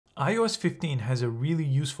iOS 15 has a really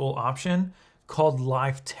useful option called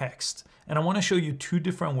live text. And I want to show you two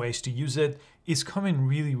different ways to use it. It's coming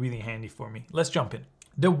really handy for me. Let's jump in.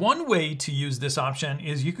 The one way to use this option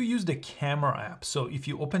is you could use the camera app. So if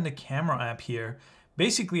you open the camera app here,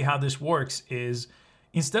 basically how this works is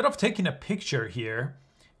instead of taking a picture here,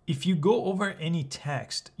 if you go over any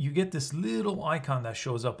text, you get this little icon that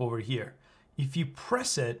shows up over here. If you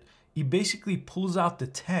press it, it basically pulls out the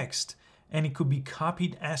text and it could be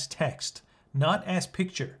copied as text, not as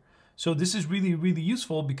picture. So this is really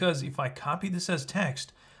useful because if I copy this as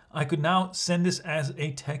text, I could now send this as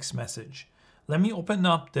a text message. Let me open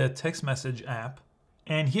up the text message app.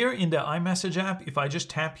 And here in the iMessage app, if I just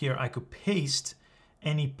tap here, I could paste,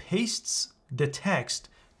 and it pastes the text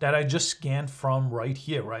that I just scanned from right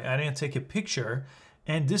here, right? I didn't take a picture.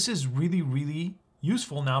 And this is really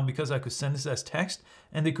useful now because I could send this as text,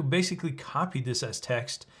 and they could basically copy this as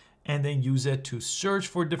text and then use it to search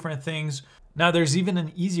for different things. Now there's even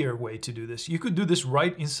an easier way to do this. You could do this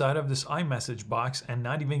right inside of this iMessage box and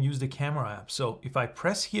not even use the camera app. So if I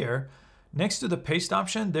press here, next to the paste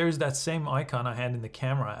option, there's that same icon I had in the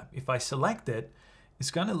camera app. If I select it,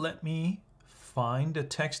 it's gonna let me find the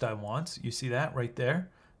text I want. You see that right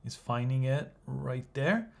there? It's finding it right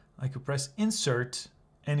there. I could press insert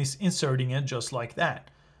and it's inserting it just like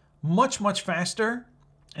that. Much faster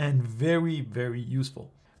and very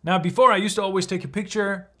useful. Now before I used to always take a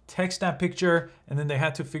picture, text that picture, and then they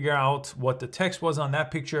had to figure out what the text was on that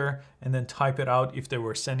picture and then type it out if they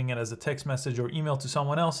were sending it as a text message or email to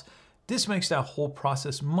someone else. This makes that whole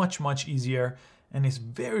process much easier, and it's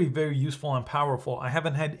very useful and powerful. I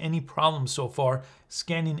haven't had any problems so far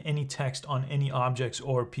scanning any text on any objects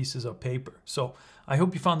or pieces of paper. So I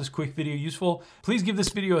hope you found this quick video useful. Please give this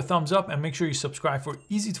video a thumbs up and make sure you subscribe for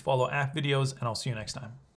easy to follow app videos, and I'll see you next time.